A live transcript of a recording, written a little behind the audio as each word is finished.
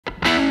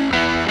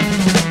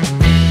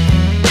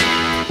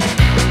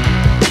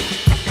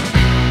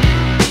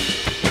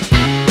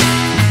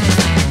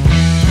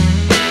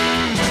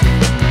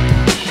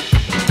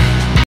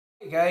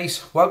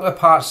guys, welcome to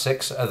part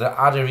 6 of the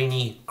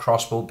Adderini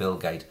Crossbow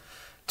build guide.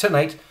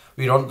 Tonight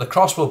we're on the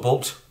crossbow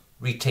bolt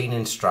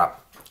retaining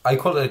strap. I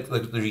call it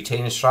the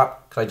retaining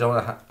strap because I don't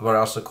know what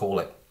else to call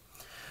it.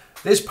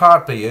 This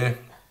part here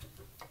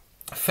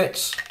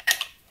fits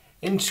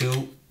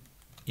into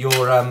your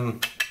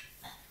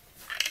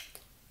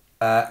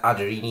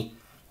Adderini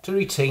to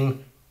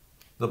retain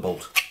the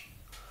bolt.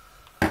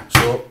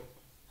 So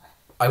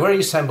I've already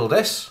assembled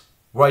this.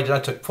 Right, I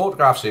took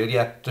photographs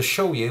earlier to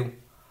show you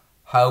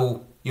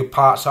how your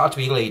parts are to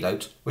be laid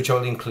out, which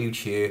I'll include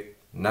here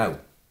now.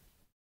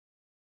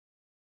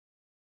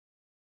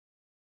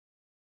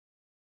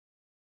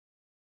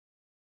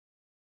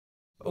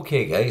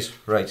 Okay guys,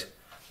 right,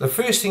 the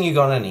first thing you're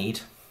going to need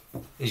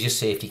is your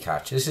safety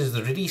catch. This is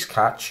the release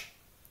catch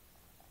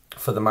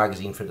for the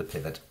magazine for the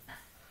pivot.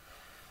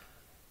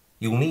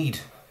 You'll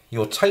need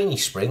your tiny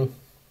spring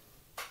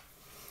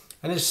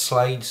and it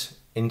slides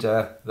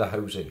into the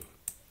housing.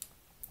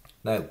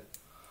 Now,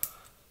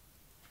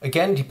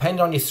 again, depending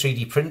on your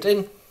 3D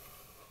printing,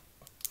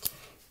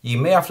 you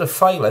may have to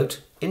file out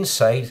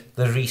inside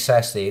the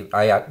recess there,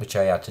 which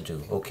I had to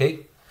do,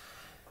 okay?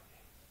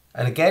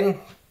 And again,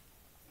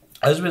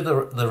 as with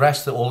the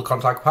rest of all the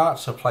contact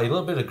parts, apply a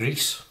little bit of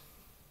grease,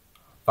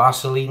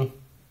 Vaseline,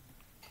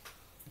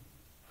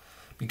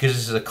 because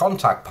this is a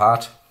contact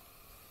part,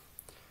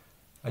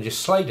 and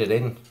just slide it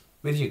in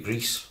with your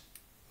grease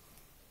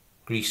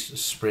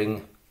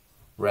spring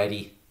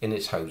ready in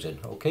its housing,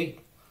 okay?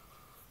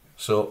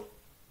 So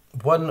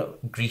one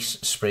grease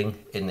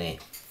spring in there.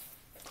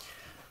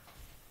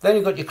 Then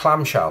you've got your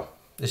clamshell.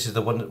 This is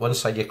the one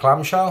side of your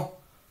clamshell,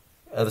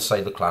 other side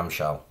of the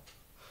clamshell.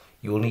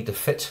 You will need to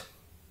fit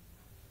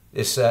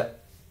this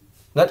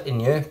nut in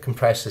here,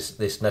 compress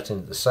this nut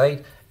into the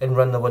side and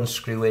run the one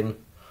screw in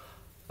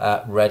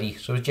ready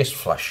so it's just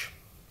flush,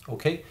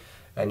 okay?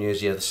 And here's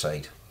the other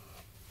side.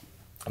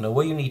 Now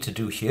what you need to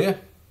do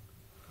here,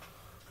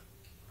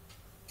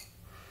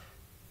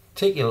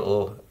 take your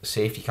little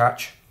safety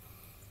catch.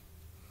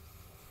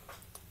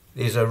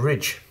 There's a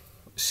ridge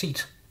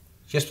seat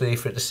just there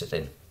for it to sit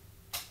in.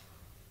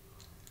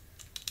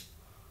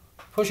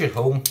 Push it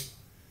home,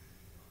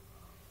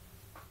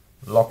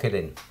 lock it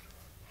in.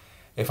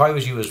 If I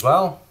was you as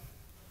well,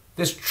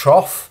 this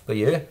trough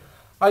here,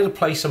 I'd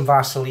apply some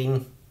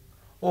Vaseline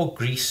or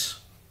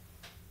grease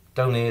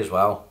down there as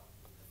well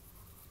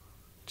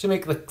to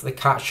make the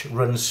catch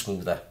run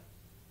smoother.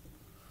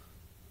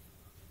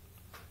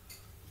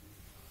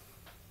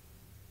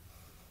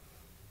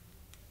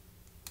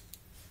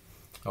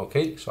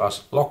 Okay, so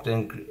that's locked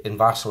in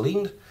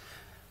Vaseline.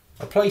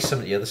 Apply some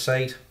to the other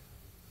side.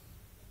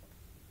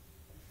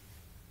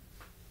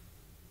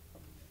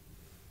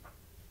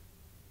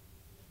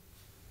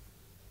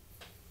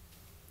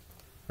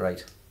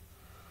 Right.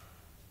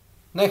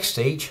 Next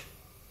stage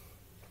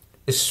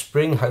is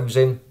spring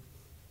housing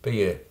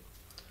here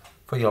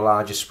for your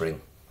larger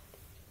spring.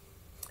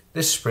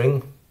 This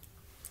spring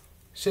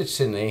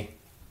sits in there,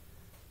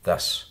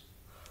 thus.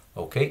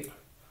 Okay.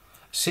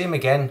 Same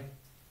again.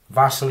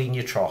 Vaseline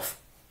your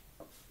trough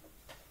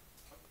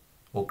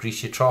or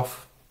grease your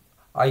trough.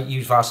 I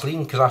use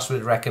Vaseline because that's what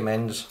it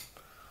recommends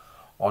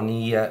on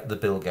the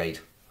build guide.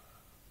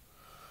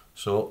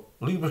 So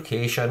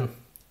lubrication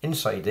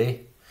inside there.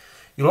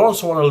 You'll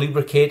also want to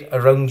lubricate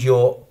around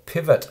your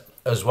pivot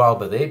as well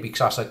by there because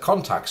that's a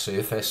contact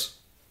surface.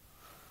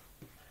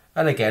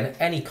 And again,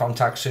 any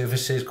contact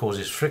surfaces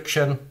causes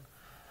friction.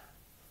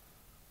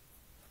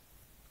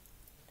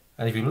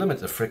 And if you limit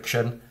the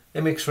friction,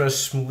 it makes for a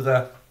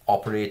smoother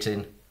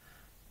operating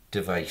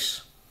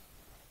device.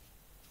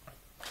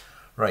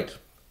 Right,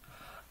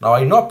 now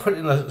I'm not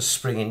putting the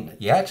spring in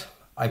yet.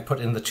 I'm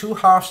putting the two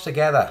halves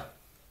together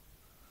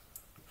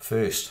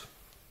first,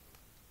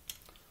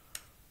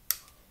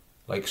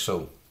 like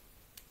so.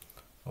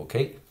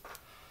 Okay,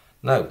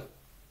 now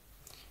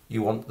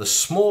you want the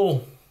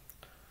small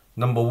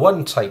number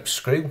 1 type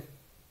screw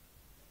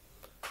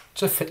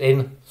to fit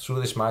in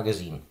through this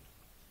magazine.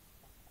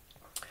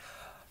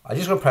 I'm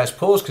just going to press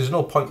pause because there's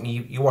no point in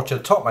you watching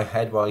the top of my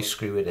head while I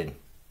screw it in.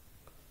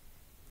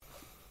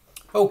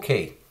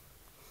 Okay,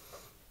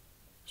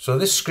 so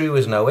this screw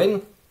is now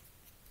in,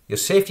 your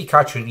safety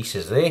catch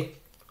releases there,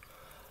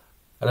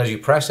 and as you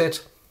press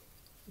it,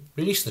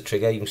 release the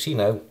trigger, you can see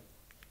now,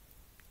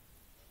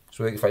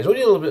 so it's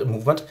only a little bit of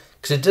movement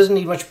because it doesn't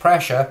need much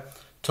pressure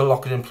to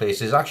lock it in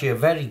place. It's actually a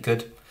very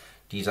good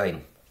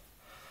design.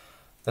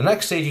 The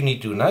next stage you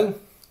need to do now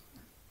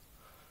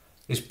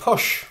is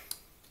push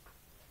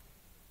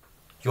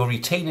your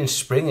retaining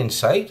spring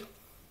inside.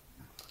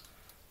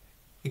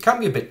 It can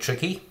be a bit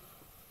tricky.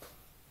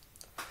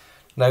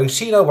 Now you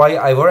see now why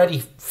I've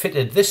already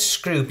fitted this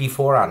screw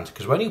beforehand,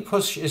 because when you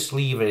push this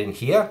lever in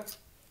here,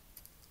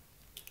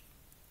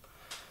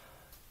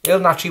 it'll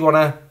naturally want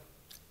to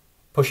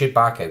push it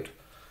back out.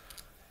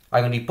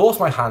 I'm going to need both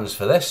my hands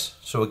for this,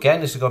 so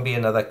again this is going to be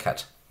another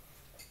cut.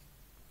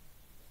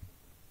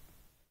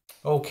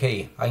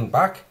 Okay, I'm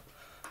back.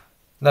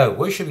 Now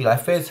what you should be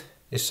left with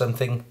is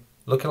something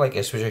looking like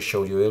this, which I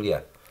showed you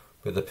earlier,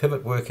 with the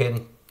pivot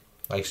working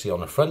nicely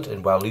on the front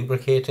and well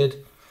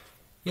lubricated.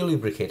 Your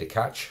lubricated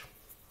catch.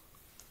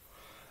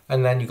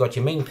 And then you've got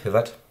your main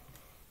pivot,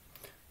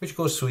 which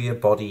goes through your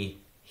body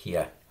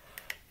here.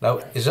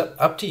 Now, it's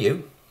up to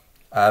you.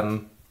 I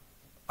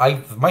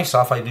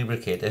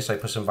lubricate this. I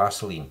put some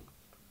Vaseline.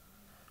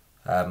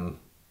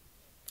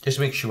 Just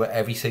to make sure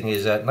everything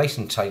is nice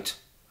and tight,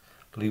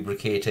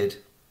 lubricated.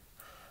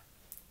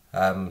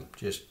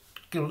 Just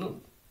give it a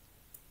little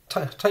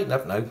tighten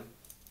up now.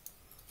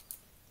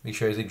 Make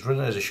sure everything's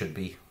running as it should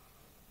be.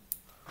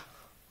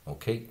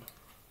 Okay,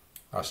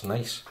 that's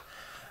nice.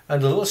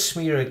 And a little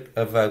smear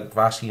of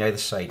Vaseline either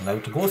side. Now,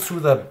 to go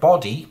through the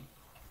body,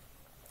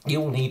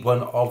 you'll need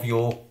one of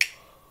your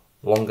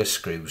longer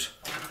screws.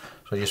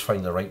 So just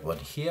find the right one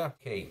here.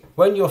 Okay,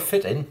 when you're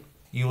fitting,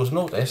 you will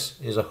notice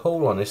there's a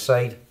hole on this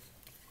side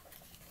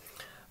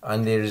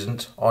and there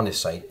isn't on this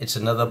side. It's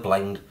another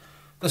blind,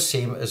 the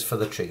same as for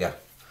the trigger.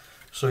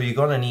 So you're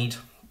gonna need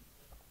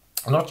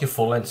not your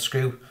full length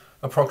screw,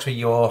 approximately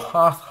your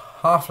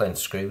half length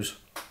screws.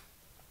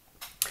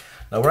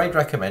 Now what I'd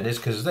recommend is,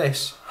 because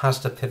this has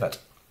to pivot,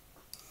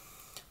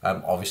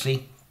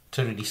 obviously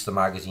to release the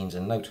magazines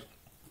in and out.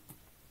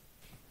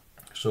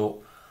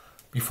 So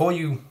before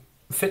you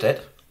fit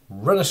it,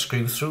 run a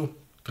screw through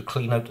to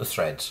clean out the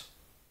threads.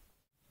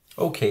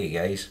 Okay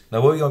guys,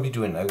 now what we're going to be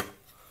doing now,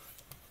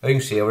 as you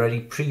can see, I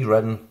already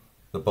pre-run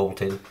the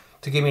bolt in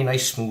to give me a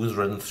nice smooth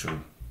run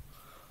through.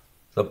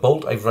 The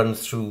bolt I've run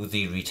through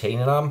the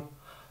retaining arm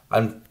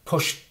and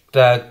pushed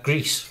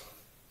grease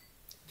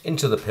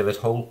into the pivot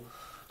hole,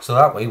 so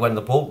that way when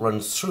the bolt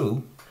runs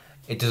through,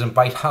 it doesn't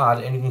bite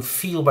hard, and you can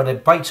feel when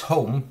it bites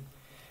home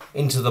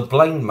into the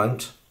blind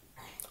mount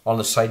on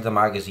the side of the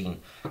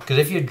magazine. Because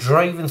if you're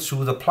driving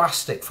through the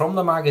plastic from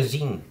the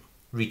magazine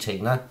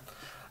retainer,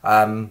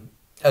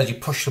 as you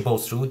push the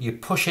bolt through, you're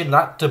pushing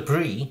that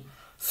debris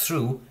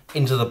through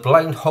into the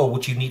blind hole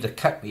which you need to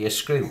cut with your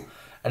screw,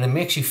 and it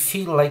makes you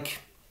feel like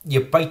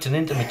you're biting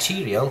into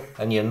material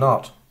and you're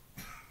not.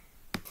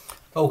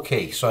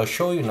 Okay, so I'll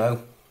show you now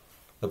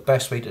the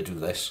best way to do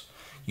this.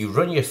 You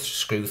run your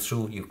screw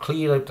through, you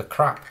clear out the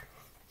crap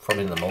from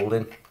in the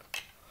moulding,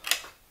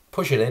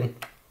 push it in,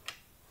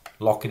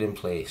 lock it in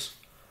place.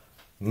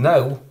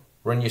 Now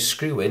run your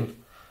screw in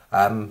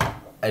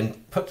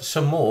and put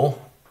some more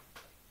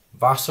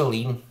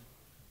Vaseline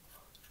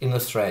in the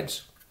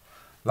threads.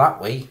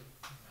 That way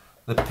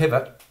the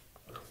pivot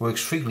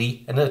works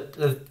freely and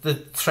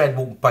the thread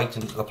won't bite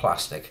into the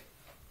plastic.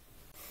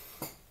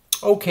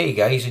 Okay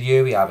guys, and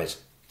here we have it.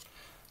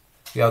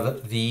 We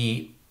have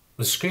the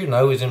screw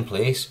now is in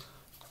place.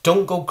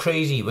 Don't go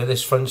crazy with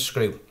this front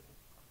screw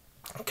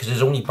because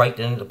it's only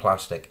biting into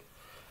plastic.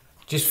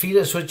 Just feel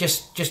it, so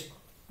just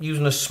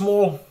using a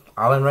small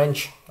Allen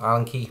wrench,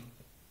 Allen key,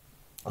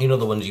 you know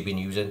the ones you've been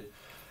using.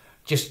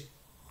 Just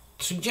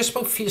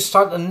about feel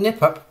start to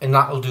nip up and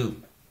that'll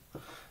do.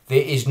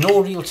 There is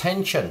no real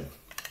tension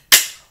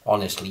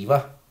on this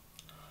lever.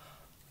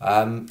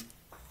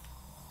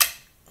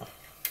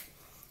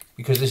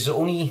 Because this is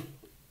only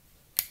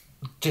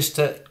just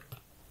to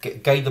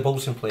guide the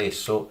bolts in place.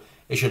 So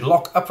it should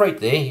lock up right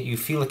there. You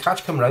feel the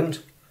catch come round,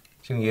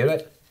 so you can hear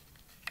it.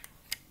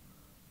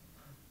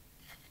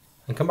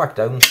 And come back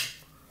down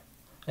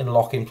and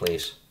lock in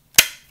place.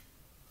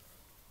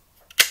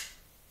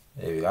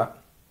 There we go.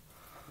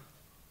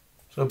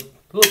 So a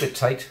little bit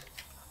tight.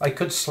 I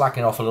could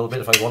slacken off a little bit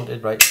if I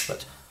wanted, right,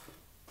 but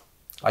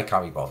I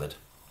can't be bothered.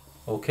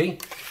 Okay,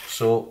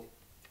 so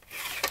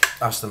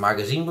that's the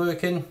magazine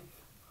working.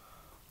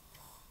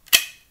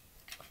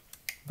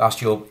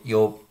 That's your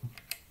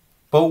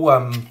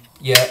bow,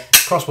 your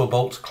crossbow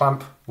bolt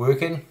clamp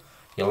working,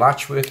 your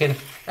latch working,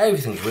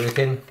 everything's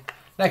working.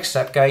 Next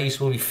step, guys,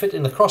 will be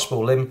fitting the crossbow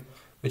limb,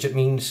 which it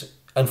means,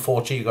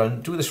 unfortunately, you're going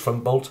to do this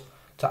front bolt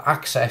to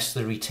access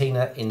the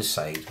retainer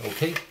inside,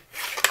 okay?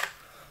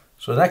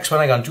 So the next one,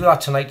 I'm going to do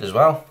that tonight as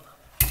well.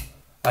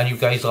 And you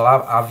guys will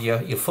have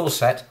your full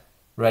set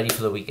ready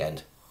for the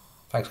weekend.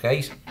 Thanks,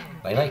 guys.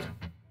 Night night.